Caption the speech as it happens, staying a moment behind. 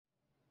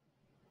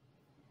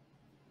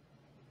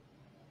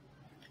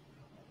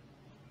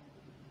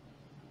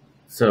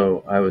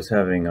So I was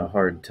having a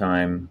hard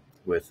time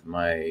with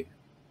my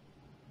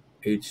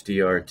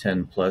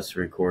HDR10 Plus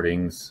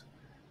recordings.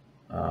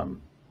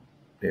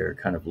 They're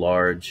kind of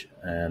large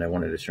and I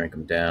wanted to shrink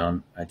them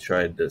down. I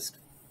tried this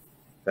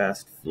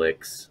Fast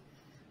Flicks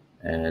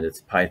and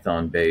it's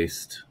Python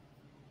based,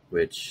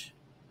 which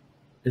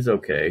is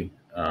okay.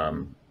 I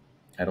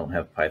don't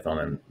have Python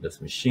on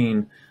this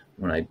machine.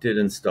 When I did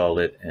install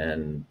it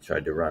and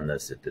tried to run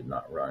this, it did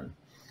not run.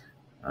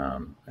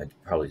 I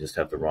probably just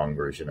have the wrong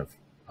version of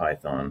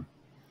Python.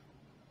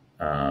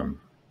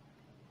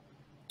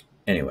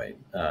 Anyway,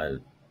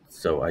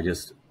 so I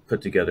just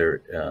put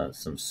together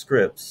some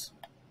scripts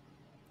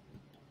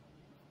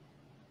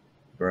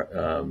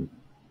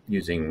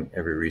using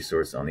every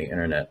resource on the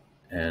internet,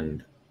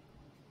 and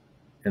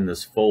in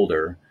this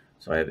folder,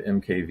 so I have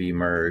MKV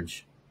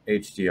merge,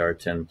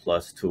 HDR10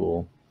 plus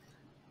tool,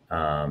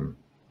 ffmpeg,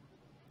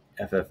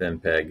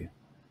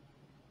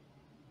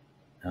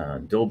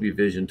 Dolby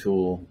Vision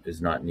tool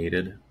is not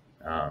needed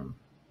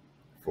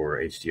for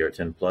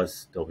HDR10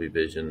 plus. Dolby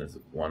Vision is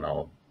one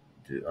I'll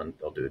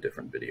do a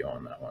different video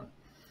on that one.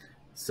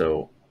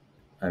 So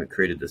I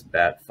created this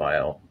bat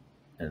file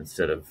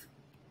instead of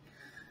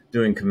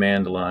doing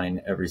command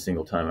line every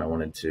single time I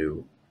wanted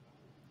to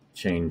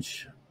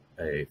change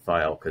a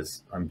file,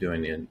 because I'm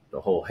doing the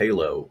whole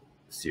Halo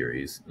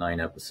series, 9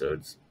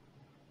 episodes.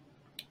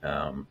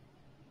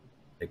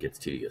 It gets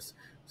tedious.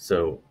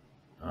 So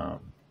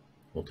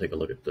we'll take a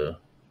look at the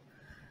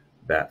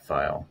bat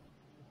file.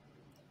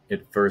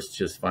 It first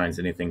just finds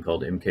anything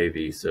called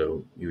MKV,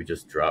 so you would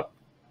just drop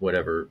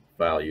whatever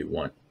file you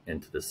want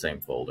into the same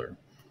folder,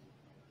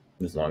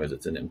 as long as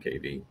it's an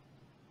MKV.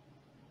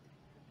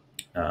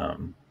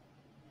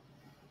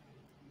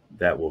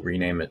 That will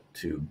rename it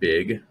to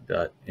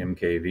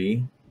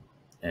Big.mkv,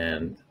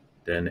 and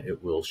then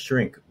it will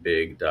shrink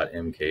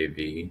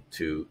Big.mkv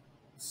to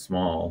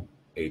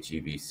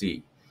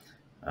small.hevc.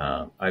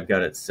 I've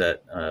got it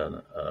set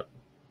on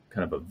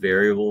kind of a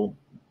variable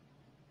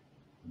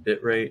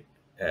bit rate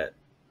at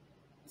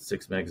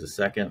 6 megs a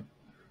second,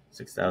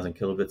 6,000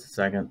 kilobytes a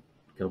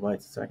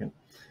second.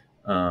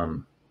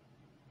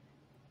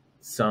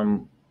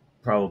 Some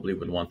probably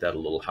would want that a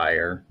little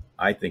higher.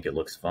 I think it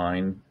looks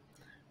fine.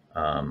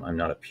 I'm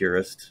not a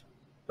purist,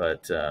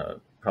 but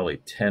probably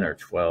 10 or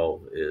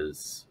 12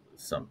 is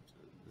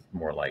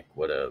more like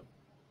what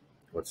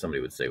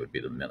somebody would say would be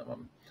the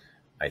minimum.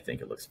 I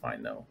think it looks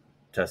fine though.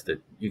 Test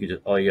it.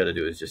 All you got to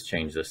do is just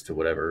change this to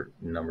whatever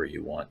number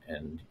you want,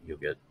 and you'll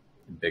get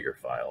bigger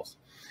files.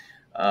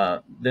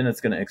 Then it's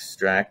going to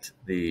extract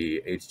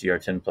the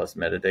HDR10 plus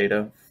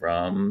metadata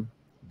from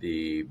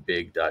the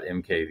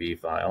big.mkv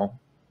file,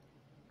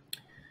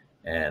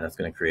 and that's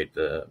going to create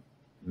the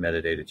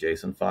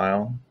metadata.json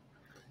file.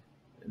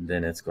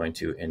 Then it's going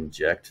to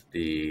inject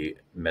the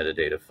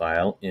metadata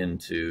file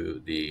into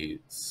the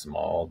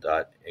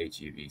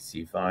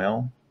small.hevc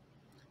file,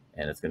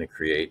 and it's going to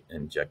create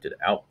injected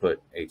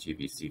output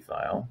HEVC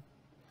file.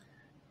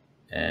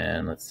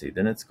 And let's see,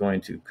 then it's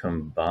going to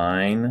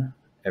combine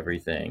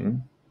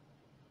everything.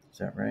 Is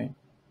that right?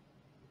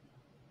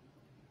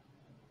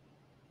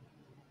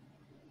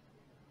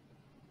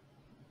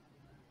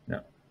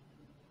 No.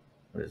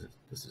 What is it?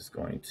 This is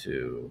going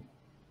to,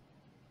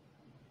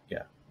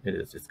 yeah, it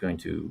is. It's going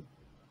to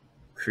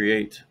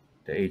create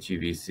the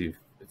HEVC.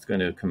 It's going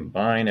to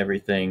combine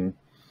everything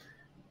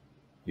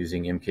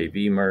using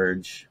MKV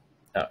merge.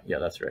 Yeah,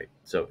 that's right.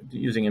 So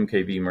using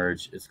MKV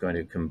merge, it's going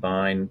to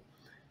combine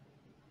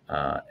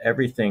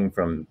everything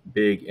from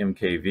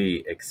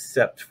Big.mkv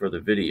except for the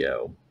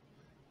video,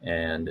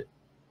 and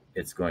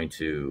it's going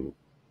to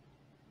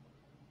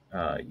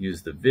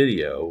use the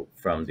video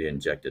from the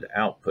injected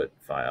output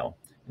file,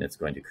 and it's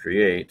going to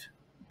create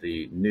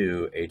the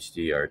new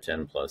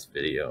HDR10 plus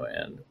video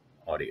and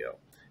audio.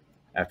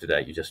 After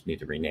that, you just need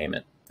to rename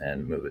it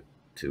and move it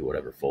to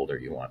whatever folder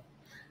you want.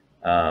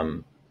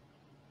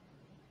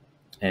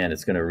 And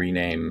it's going to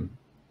rename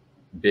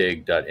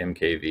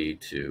Big.mkv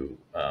to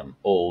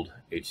old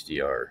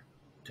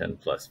HDR10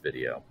 plus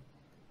video,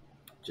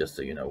 just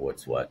so you know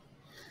what's what.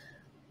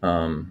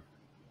 I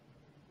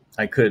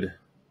could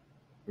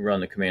run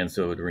the command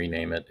so it would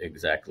rename it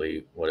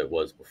exactly what it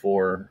was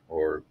before,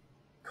 or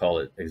call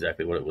it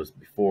exactly what it was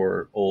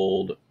before,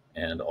 old,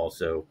 and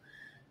also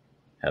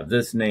have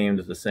this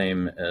named the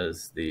same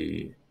as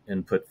the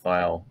input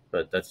file,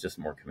 but that's just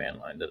more command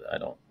line that I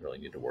don't really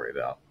need to worry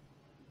about.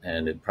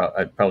 And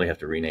I'd probably have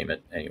to rename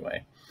it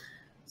anyway.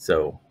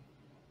 So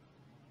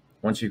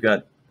once you've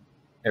got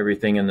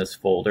everything in this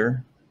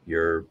folder,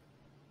 your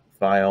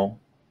file,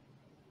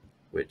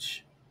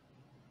 which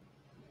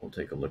we'll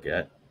take a look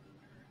at,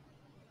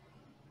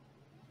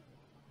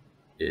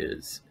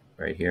 is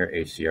right here,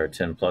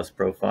 HDR10 plus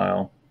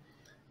profile.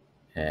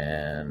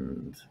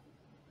 And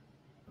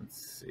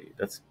let's see,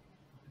 it's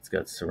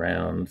got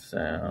surround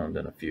sound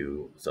and a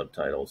few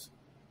subtitles.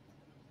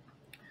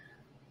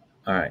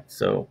 All right,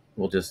 so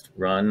we'll just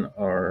run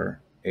our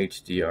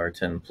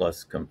HDR10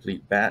 plus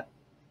complete bat,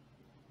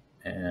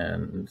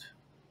 and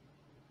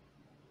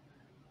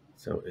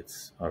so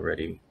it's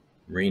already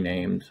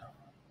renamed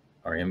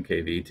our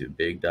MKV to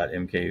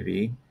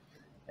Big.mkv,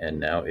 and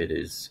now it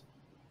is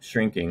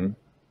shrinking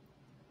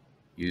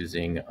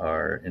using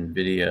our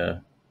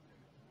Nvidia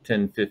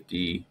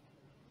 1050,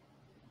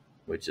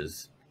 which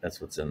is,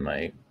 that's what's in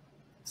my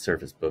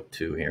Surface Book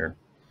 2 here.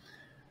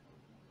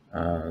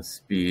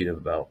 Speed of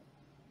about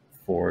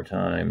 4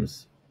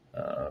 times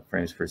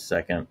frames per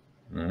second,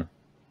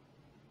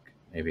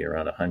 maybe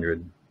around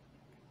 100.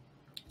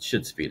 It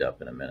should speed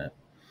up in a minute.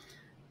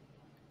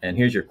 And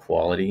here's your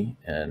quality,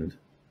 and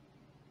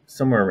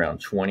somewhere around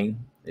 20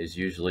 is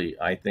usually,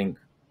 I think,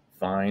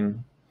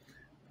 fine.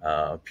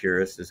 A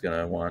purist is going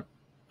to want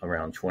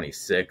around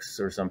 26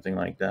 or something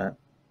like that.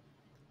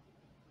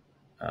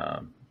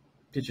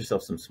 Get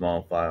yourself some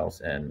small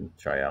files and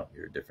try out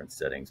your different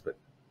settings, but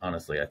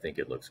honestly, I think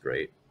it looks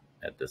great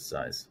at this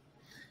size.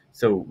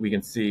 So we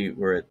can see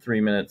we're at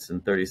 3 minutes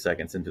and 30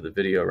 seconds into the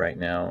video right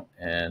now,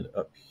 and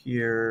up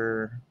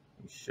here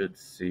you should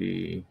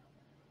see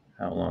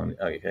how long.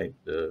 Okay,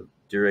 the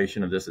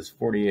duration of this is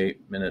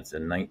 48 minutes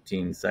and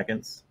 19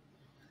 seconds.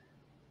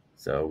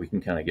 So we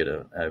can kind of get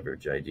an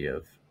average idea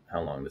of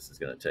how long this is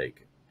going to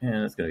take,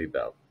 and it's going to be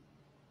about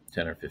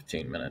 10 or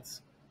 15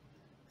 minutes.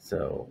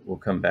 So we'll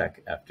come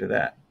back after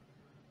that.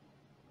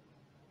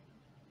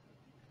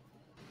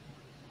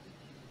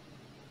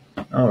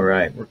 All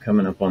right, we're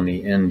coming up on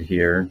the end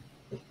here.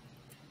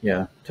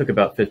 Yeah, took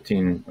about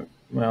 15,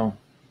 well,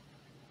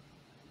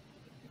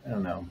 I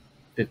don't know,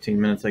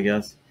 15 minutes, I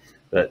guess.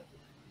 But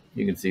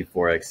you can see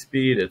 4x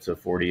speed. It's a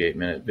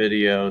 48-minute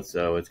video,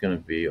 so it's going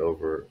to be a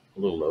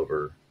little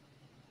over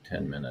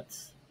 10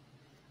 minutes.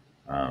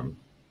 My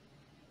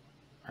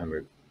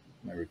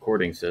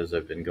recording says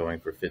I've been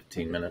going for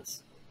 15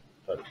 minutes,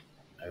 but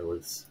I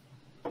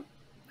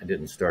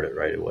didn't start it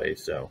right away,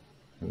 so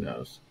who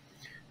knows.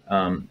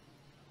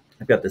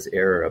 I've got this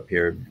error up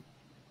here.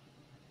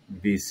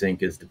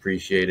 vsync is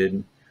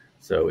depreciated,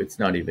 so it's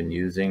not even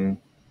using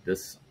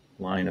this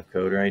line of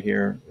code right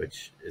here,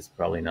 which is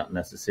probably not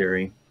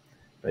necessary.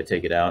 If I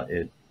take it out,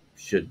 it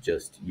should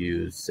just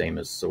use same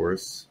as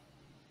source.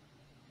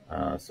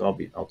 So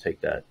I'll take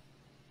that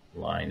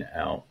line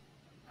out.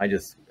 I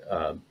just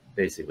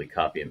basically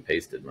copy and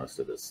pasted most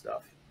of this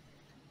stuff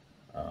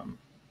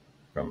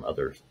from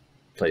other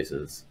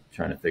places,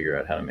 trying to figure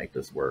out how to make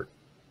this work.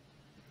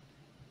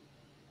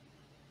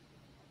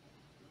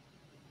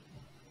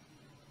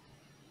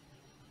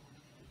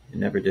 It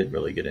never did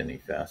really get any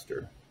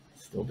faster.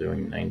 Still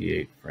doing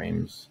 98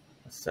 frames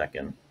a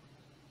second.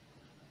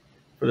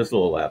 For this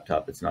little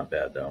laptop, it's not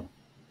bad though.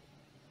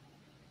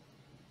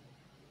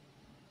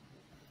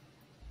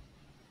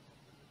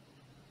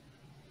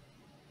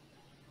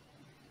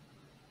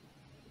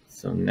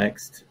 So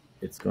next,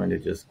 it's going to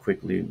just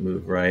quickly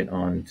move right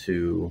on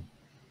to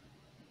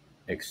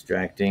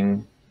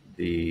extracting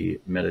the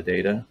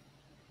metadata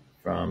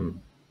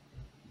from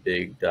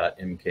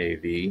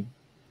Big.mkv.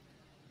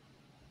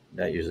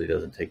 That usually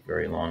doesn't take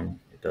very long.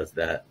 It does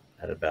that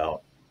at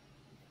about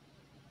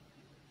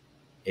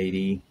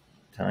 80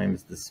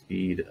 times the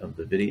speed of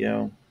the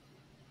video.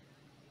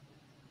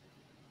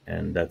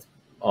 And that's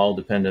all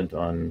dependent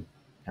on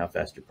how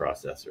fast your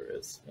processor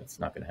is. That's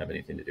not going to have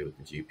anything to do with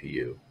the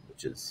GPU,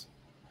 which is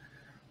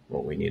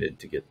what we needed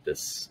to get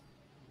this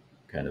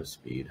kind of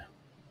speed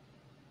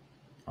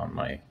on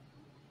my,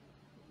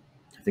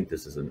 I think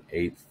this is an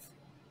 8th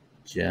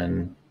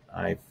gen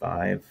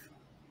i5.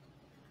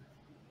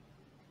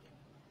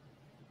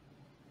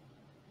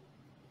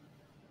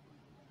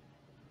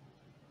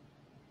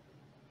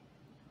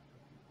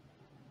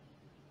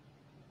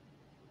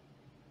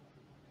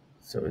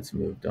 So it's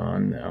moved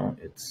on now.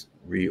 It's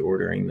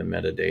reordering the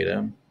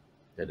metadata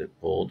that it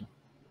pulled,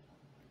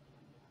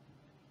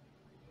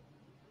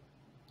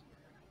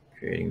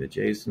 creating the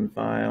JSON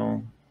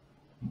file,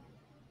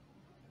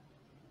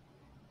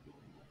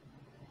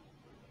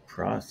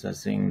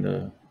 processing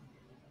the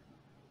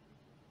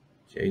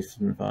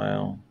JSON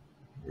file,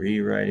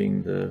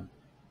 rewriting the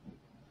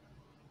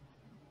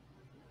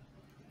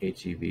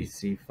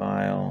HEVC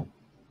file,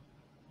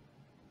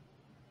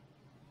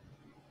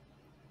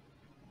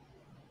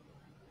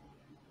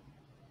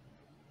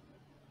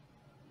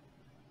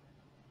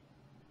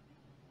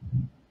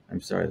 I'm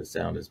sorry the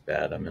sound is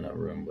bad. I'm in a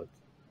room with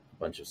a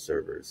bunch of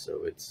servers,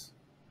 so it's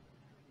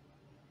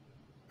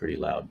pretty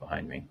loud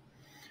behind me.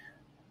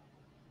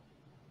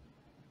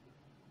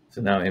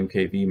 So now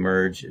MKV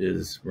merge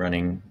is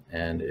running,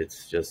 and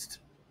it's just,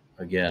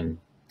 again,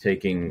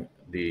 taking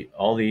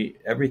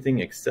everything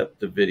except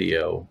the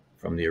video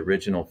from the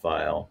original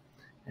file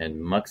and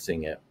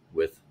muxing it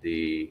with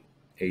the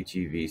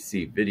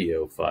HEVC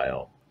video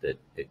file that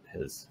it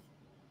has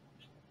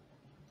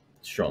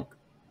shrunk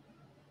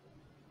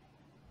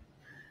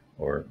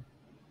or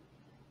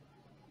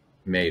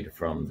made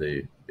from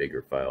the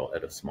bigger file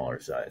at a smaller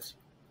size.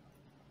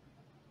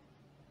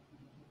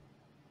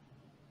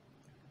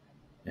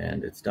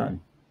 And it's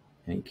done.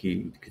 Any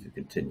key to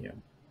continue.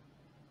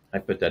 I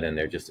put that in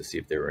there just to see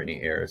if there were any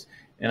errors.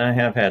 And I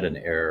have had an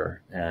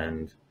error,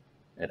 and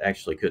it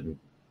actually couldn't,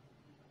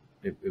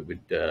 it would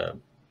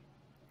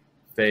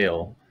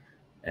fail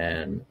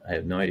and I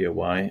have no idea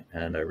why,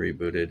 and I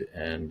rebooted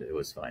and it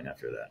was fine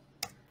after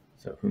that.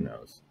 So who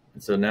knows?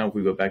 And so now if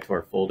we go back to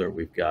our folder,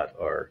 we've got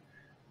our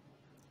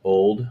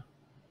old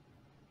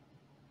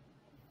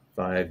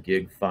 5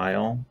 gig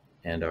file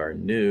and our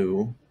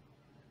new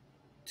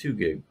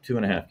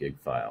 2.5 gig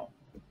file.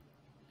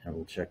 And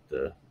we'll check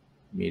the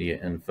media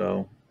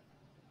info.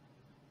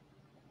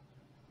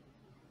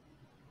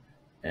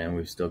 And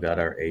we've still got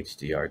our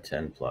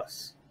HDR10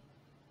 Plus.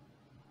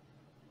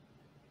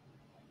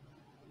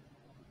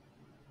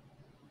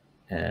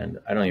 And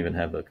I don't even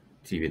have a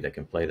TV that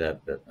can play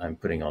that, but I'm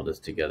putting all this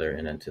together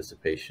in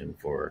anticipation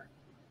for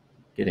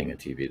getting a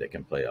TV that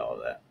can play all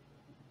of that.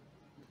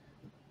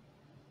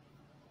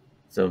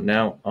 So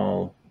now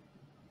I'll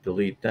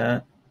delete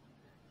that,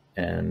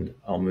 and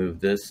I'll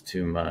move this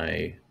to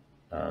my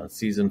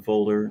season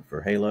folder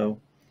for Halo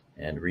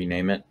and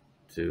rename it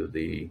to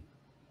the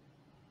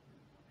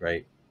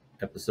right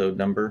episode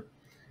number,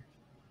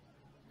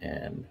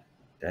 and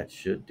that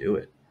should do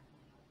it.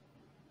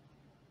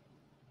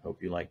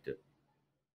 Hope you liked it.